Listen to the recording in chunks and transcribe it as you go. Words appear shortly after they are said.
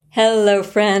Hello,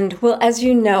 friend. Well, as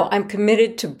you know, I'm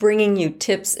committed to bringing you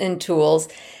tips and tools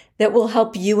that will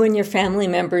help you and your family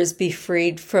members be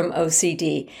freed from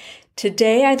OCD.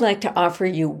 Today, I'd like to offer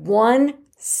you one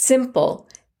simple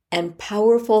and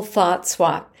powerful thought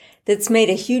swap that's made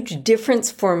a huge difference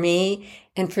for me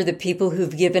and for the people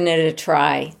who've given it a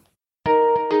try.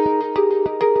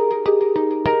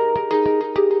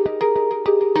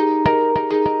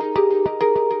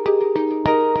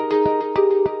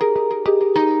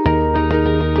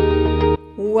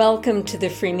 Welcome to the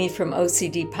Free Me from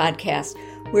OCD podcast.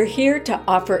 We're here to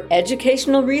offer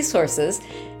educational resources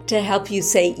to help you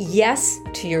say yes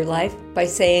to your life by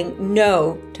saying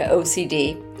no to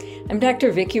OCD. I'm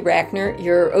Dr. Vicki Rackner,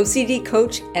 your OCD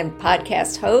coach and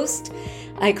podcast host.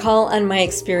 I call on my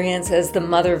experience as the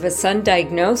mother of a son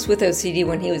diagnosed with OCD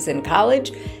when he was in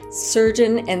college,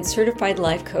 surgeon and certified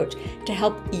life coach to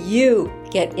help you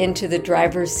get into the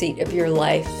driver's seat of your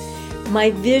life.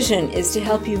 My vision is to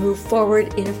help you move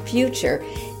forward in a future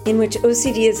in which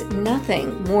OCD is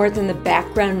nothing more than the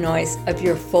background noise of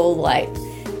your full life.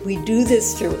 We do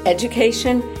this through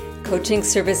education, coaching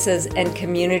services, and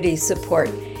community support.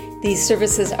 These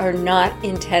services are not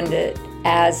intended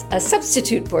as a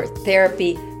substitute for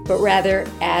therapy, but rather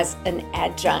as an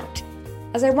adjunct.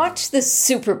 As I watched the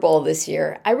Super Bowl this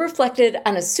year, I reflected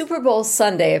on a Super Bowl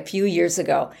Sunday a few years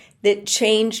ago that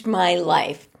changed my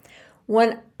life.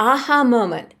 One aha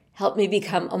moment helped me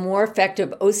become a more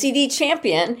effective OCD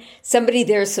champion, somebody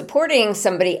there supporting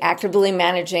somebody actively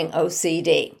managing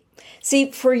OCD.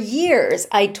 See, for years,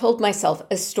 I told myself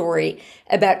a story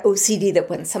about OCD that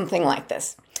went something like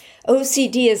this.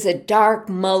 OCD is a dark,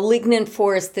 malignant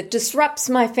force that disrupts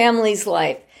my family's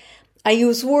life. I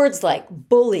use words like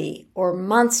bully or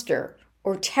monster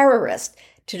or terrorist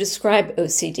to describe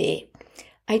OCD.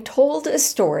 I told a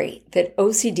story that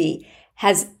OCD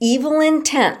has evil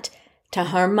intent to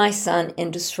harm my son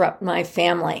and disrupt my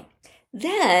family.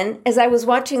 Then, as I was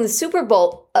watching the Super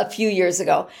Bowl a few years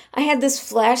ago, I had this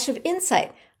flash of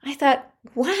insight. I thought,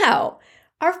 wow,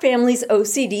 our family's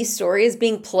OCD story is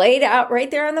being played out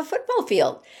right there on the football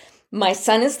field. My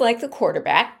son is like the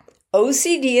quarterback.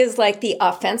 OCD is like the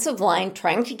offensive line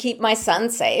trying to keep my son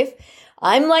safe.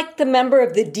 I'm like the member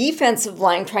of the defensive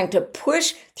line trying to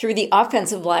push through the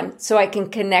offensive line so I can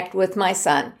connect with my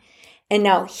son. And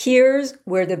now here's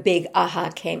where the big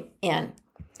aha came in.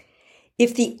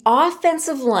 If the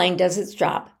offensive line does its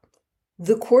job,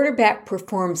 the quarterback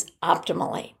performs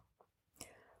optimally.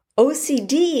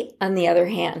 OCD, on the other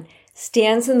hand,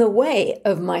 stands in the way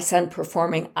of my son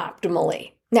performing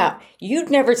optimally. Now,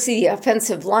 you'd never see the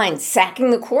offensive line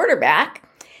sacking the quarterback,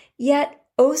 yet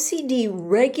OCD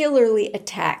regularly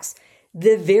attacks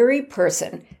the very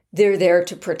person they're there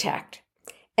to protect.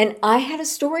 And I had a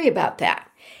story about that.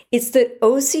 It's that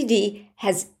OCD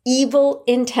has evil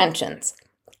intentions.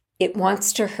 It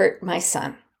wants to hurt my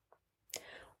son.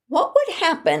 What would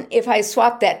happen if I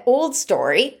swapped that old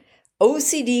story,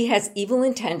 OCD has evil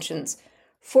intentions,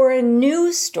 for a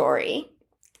new story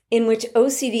in which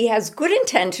OCD has good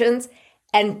intentions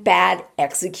and bad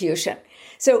execution?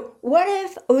 So what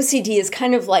if OCD is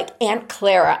kind of like Aunt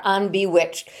Clara on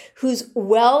Bewitched, whose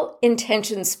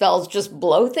well-intentioned spells just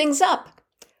blow things up?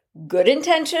 Good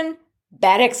intention,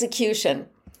 bad execution.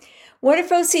 What if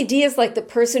OCD is like the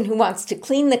person who wants to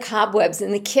clean the cobwebs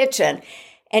in the kitchen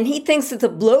and he thinks that the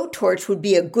blowtorch would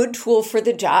be a good tool for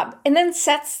the job and then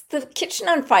sets the kitchen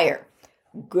on fire?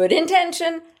 Good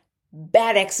intention,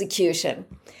 bad execution.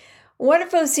 What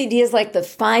if OCD is like the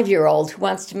 5-year-old who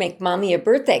wants to make mommy a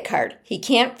birthday card? He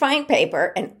can't find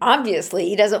paper and obviously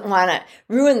he doesn't want to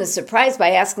ruin the surprise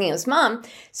by asking his mom,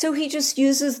 so he just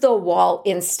uses the wall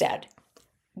instead.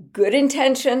 Good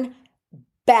intention,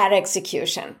 bad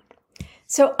execution.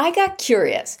 So I got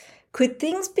curious. Could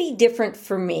things be different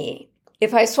for me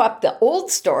if I swapped the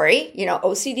old story,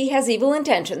 OCD has evil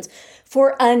intentions,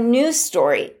 for a new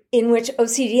story in which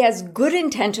OCD has good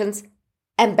intentions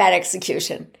and bad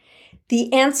execution?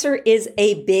 The answer is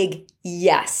a big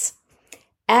yes.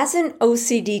 As an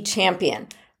OCD champion,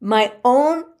 my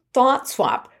own thought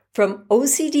swap from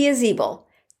OCD is evil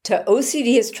to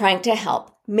OCD is trying to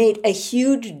help made a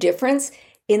huge difference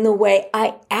in the way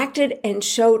I acted and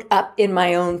showed up in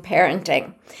my own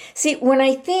parenting. See, when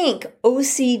I think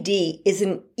OCD is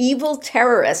an evil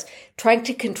terrorist trying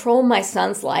to control my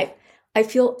son's life, I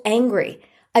feel angry.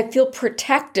 I feel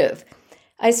protective.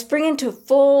 I spring into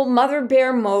full mother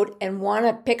bear mode and want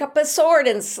to pick up a sword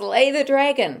and slay the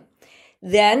dragon.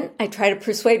 Then I try to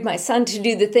persuade my son to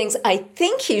do the things I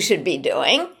think he should be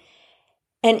doing.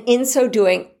 And in so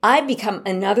doing, I become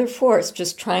another force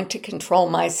just trying to control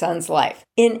my son's life.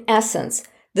 In essence,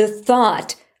 the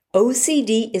thought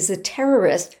OCD is a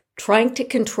terrorist trying to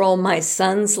control my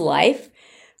son's life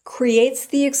creates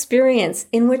the experience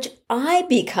in which I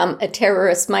become a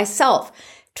terrorist myself,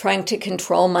 trying to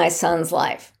control my son's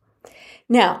life.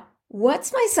 Now,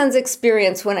 what's my son's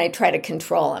experience when I try to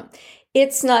control him?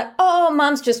 It's not, oh,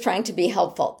 mom's just trying to be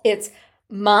helpful. It's,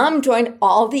 mom joined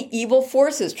all the evil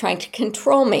forces trying to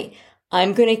control me.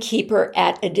 I'm going to keep her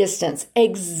at a distance.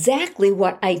 Exactly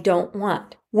what I don't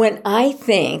want. When I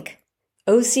think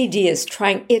OCD is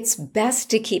trying its best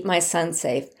to keep my son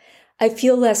safe, I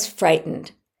feel less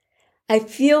frightened. I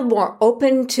feel more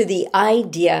open to the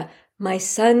idea my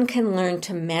son can learn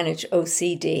to manage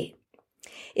OCD.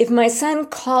 If my son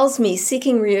calls me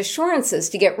seeking reassurances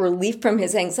to get relief from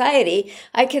his anxiety,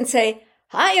 I can say,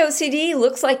 "Hi, OCD,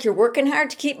 looks like you're working hard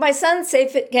to keep my son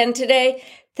safe again today.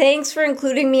 Thanks for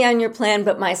including me on your plan,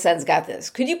 but my son's got this.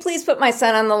 Could you please put my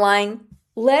son on the line?"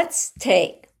 Let's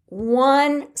take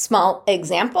one small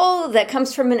example that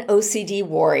comes from an OCD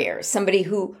warrior, somebody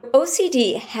who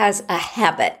OCD has a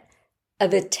habit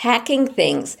of attacking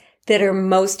things that are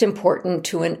most important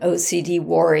to an OCD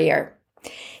warrior.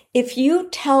 If you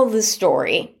tell the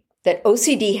story that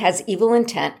OCD has evil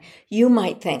intent, you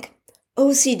might think,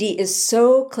 OCD is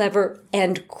so clever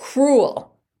and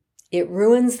cruel. It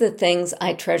ruins the things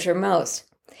I treasure most.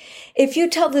 If you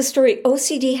tell the story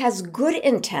OCD has good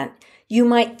intent, you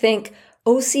might think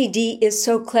OCD is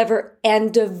so clever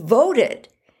and devoted.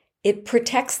 It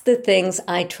protects the things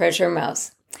I treasure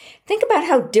most. Think about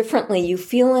how differently you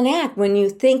feel and act when you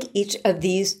think each of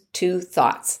these two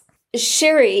thoughts.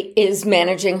 Sherry is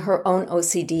managing her own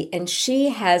OCD, and she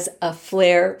has a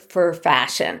flair for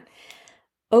fashion.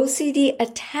 OCD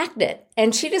attacked it,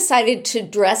 and she decided to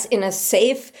dress in a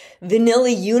safe, vanilla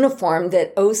uniform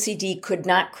that OCD could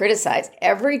not criticize.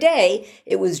 Every day,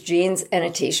 it was jeans and a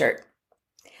t-shirt.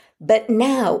 But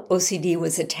now OCD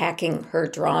was attacking her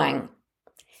drawing,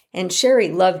 and Sherry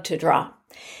loved to draw.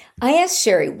 I asked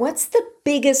Sherry, what's the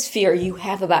biggest fear you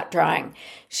have about drawing?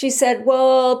 She said,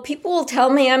 well, people will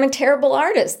tell me I'm a terrible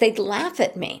artist. They'd laugh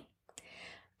at me.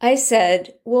 I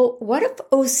said, well, what if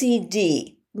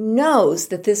OCD knows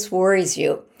that this worries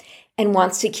you and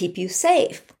wants to keep you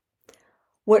safe?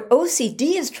 What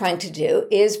OCD is trying to do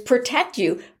is protect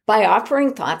you by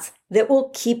offering thoughts that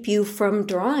will keep you from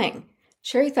drawing.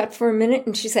 Sherry thought for a minute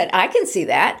and she said, I can see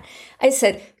that. I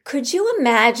said, could you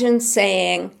imagine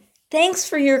saying, thanks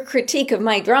for your critique of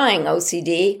my drawing,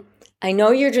 OCD. I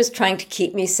know you're just trying to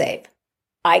keep me safe.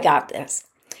 I got this.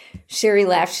 Sherry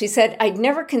laughed. She said, I'd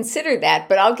never considered that,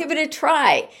 but I'll give it a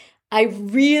try. I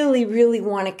really, really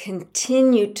want to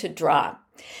continue to draw.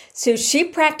 So she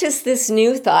practiced this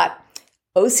new thought,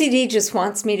 OCD just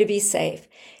wants me to be safe.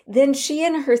 Then she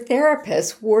and her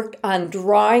therapist worked on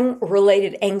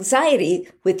drawing-related anxiety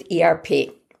with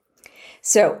ERP.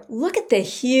 So look at the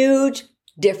huge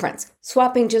difference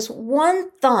swapping just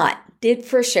one thought did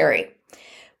for Sherry.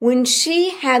 When she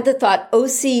had the thought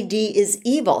OCD is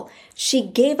evil, she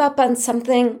gave up on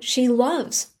something she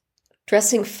loves,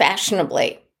 dressing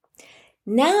fashionably.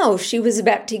 Now she was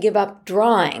about to give up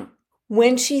drawing.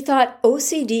 When she thought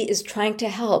OCD is trying to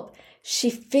help, she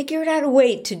figured out a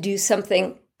way to do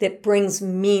something that brings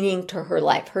meaning to her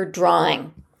life, her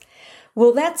drawing.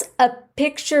 Well, that's a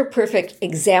picture-perfect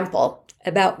example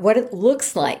about what it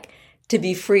looks like to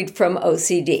be freed from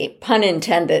OCD, pun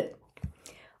intended.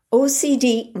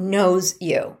 OCD knows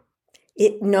you.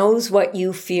 It knows what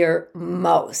you fear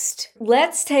most.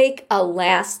 Let's take a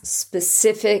last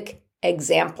specific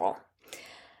example.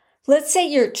 Let's say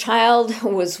your child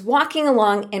was walking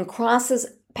along and crosses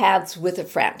paths with a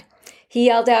friend. He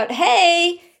yelled out,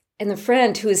 hey, and the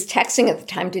friend who was texting at the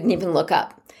time didn't even look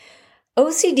up.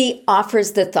 OCD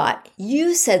offers the thought,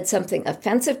 you said something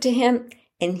offensive to him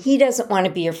and he doesn't want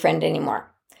to be your friend anymore.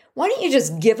 Why don't you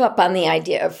just give up on the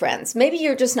idea of friends? Maybe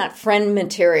you're just not friend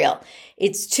material.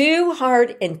 It's too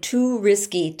hard and too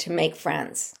risky to make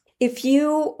friends. If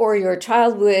you or your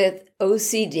child with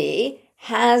OCD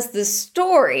has the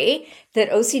story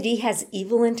that OCD has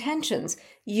evil intentions,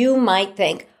 you might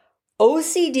think,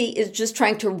 OCD is just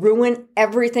trying to ruin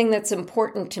everything that's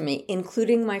important to me,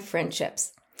 including my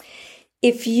friendships.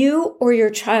 If you or your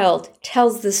child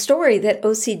tells the story that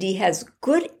OCD has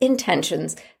good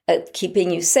intentions at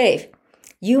keeping you safe,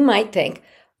 you might think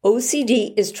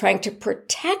OCD is trying to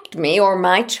protect me or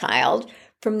my child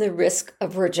from the risk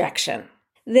of rejection.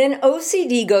 Then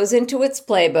OCD goes into its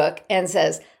playbook and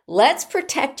says, let's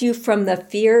protect you from the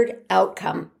feared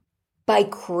outcome by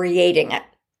creating it.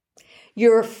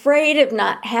 You're afraid of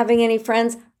not having any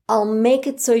friends? I'll make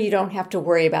it so you don't have to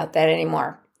worry about that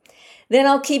anymore. Then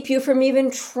I'll keep you from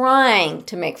even trying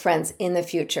to make friends in the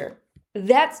future.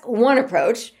 That's one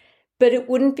approach, but it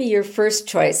wouldn't be your first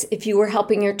choice if you were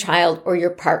helping your child or your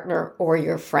partner or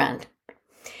your friend.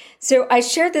 So I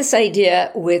shared this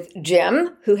idea with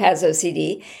Jim, who has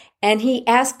OCD, and he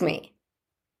asked me,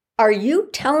 "Are you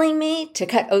telling me to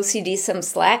cut OCD some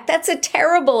slack? That's a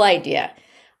terrible idea.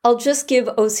 I'll just give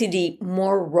OCD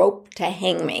more rope to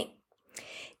hang me."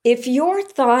 If your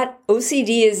thought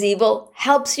OCD is evil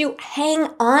helps you hang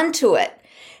on to it,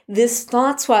 this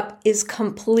thought swap is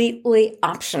completely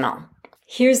optional.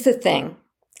 Here's the thing.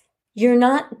 You're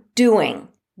not doing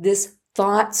this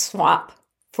thought swap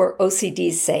for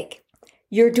OCD's sake.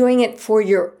 You're doing it for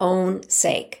your own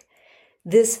sake.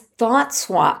 This thought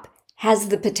swap has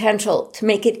the potential to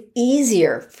make it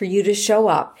easier for you to show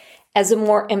up as a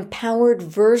more empowered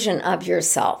version of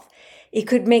yourself. It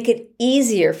could make it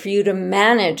easier for you to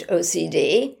manage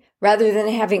OCD rather than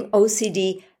having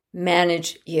OCD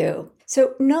manage you.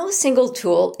 So no single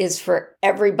tool is for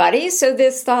everybody, so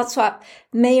this thought swap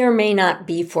may or may not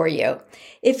be for you.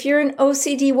 If you're an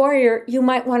OCD warrior, you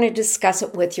might want to discuss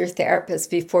it with your therapist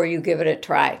before you give it a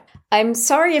try. I'm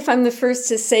sorry if I'm the first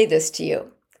to say this to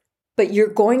you, but you're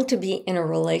going to be in a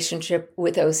relationship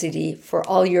with OCD for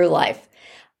all your life.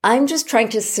 I'm just trying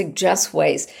to suggest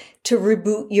ways to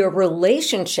reboot your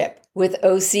relationship with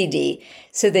OCD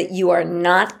so that you are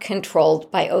not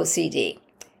controlled by OCD.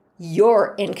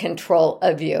 You're in control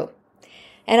of you.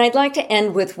 And I'd like to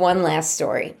end with one last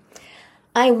story.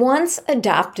 I once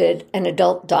adopted an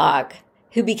adult dog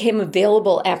who became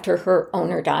available after her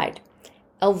owner died.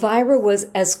 Elvira was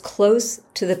as close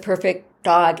to the perfect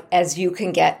dog as you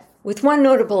can get, with one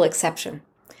notable exception.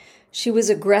 She was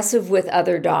aggressive with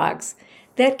other dogs.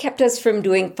 That kept us from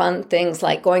doing fun things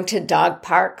like going to dog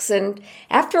parks, and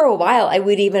after a while, I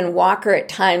would even walk her at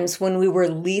times when we were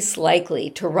least likely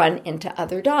to run into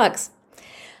other dogs.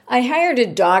 I hired a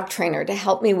dog trainer to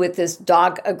help me with this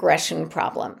dog aggression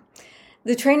problem.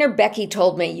 The trainer, Becky,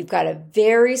 told me, "You've got a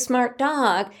very smart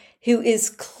dog who is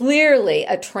clearly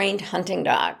a trained hunting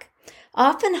dog."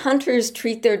 Often hunters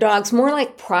treat their dogs more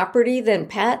like property than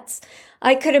pets.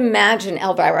 I could imagine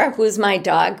Elvira, who is my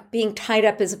dog, being tied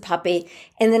up as a puppy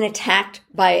and then attacked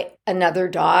by another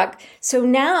dog. So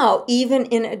now, even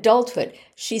in adulthood,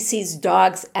 she sees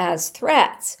dogs as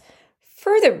threats.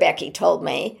 Further, Becky told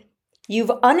me, "You've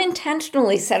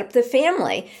unintentionally set up the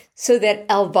family so that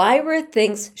Elvira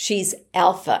thinks she's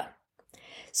alpha.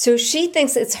 So she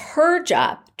thinks it's her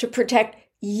job to protect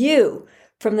you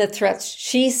from the threats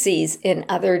she sees in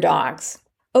other dogs."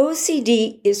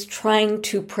 OCD is trying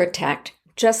to protect,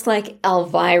 just like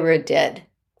Elvira did.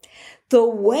 The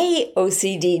way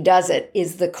OCD does it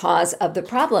is the cause of the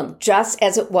problem, just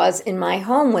as it was in my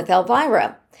home with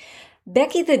Elvira.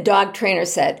 Becky, the dog trainer,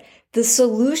 said, "The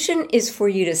solution is for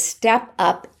you to step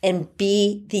up and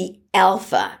be the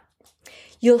alpha.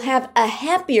 You'll have a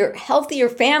happier, healthier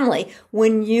family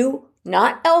when you,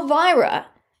 not Elvira,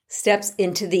 steps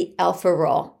into the alpha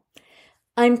role."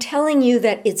 I'm telling you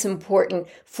that it's important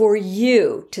for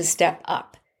you to step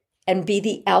up and be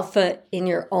the alpha in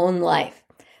your own life.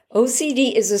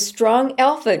 OCD is a strong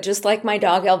alpha, just like my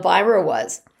dog Elvira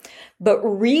was. But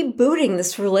rebooting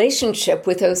this relationship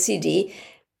with OCD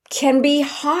can be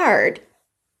hard,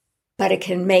 but it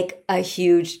can make a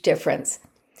huge difference.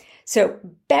 So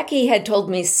Becky had told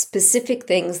me specific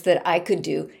things that I could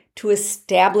do to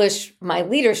establish my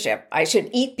leadership. I should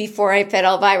eat before I fed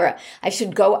Elvira. I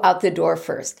should go out the door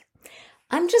first.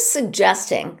 I'm just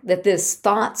suggesting that this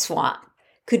thought swap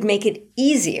could make it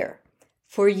easier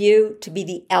for you to be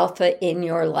the alpha in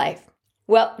your life.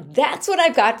 Well, that's what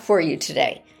I've got for you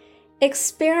today.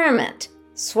 Experiment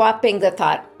swapping the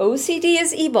thought OCD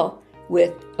is evil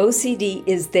with OCD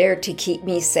is there to keep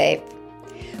me safe.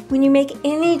 When you make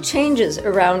any changes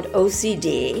around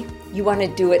OCD, you want to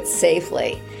do it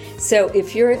safely. So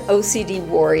if you're an OCD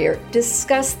warrior,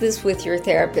 discuss this with your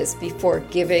therapist before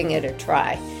giving it a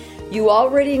try. You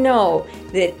already know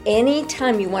that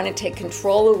anytime you want to take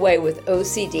control away with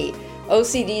OCD,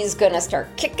 OCD is going to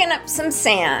start kicking up some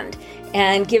sand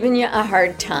and giving you a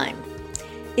hard time.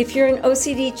 If you're an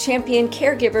OCD champion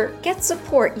caregiver, get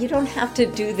support. You don't have to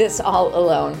do this all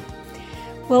alone.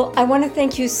 Well, I want to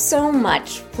thank you so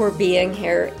much for being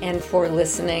here and for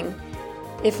listening.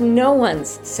 If no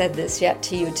one's said this yet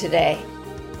to you today,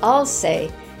 I'll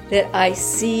say that I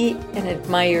see and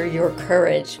admire your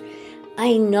courage.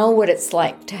 I know what it's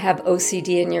like to have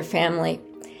OCD in your family.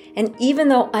 And even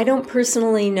though I don't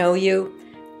personally know you,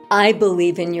 I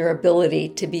believe in your ability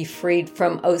to be freed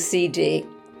from OCD.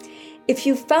 If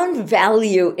you found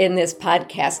value in this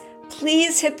podcast,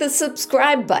 please hit the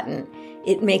subscribe button.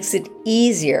 It makes it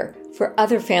easier for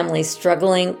other families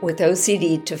struggling with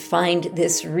OCD to find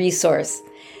this resource.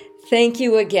 Thank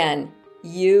you again.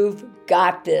 You've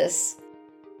got this.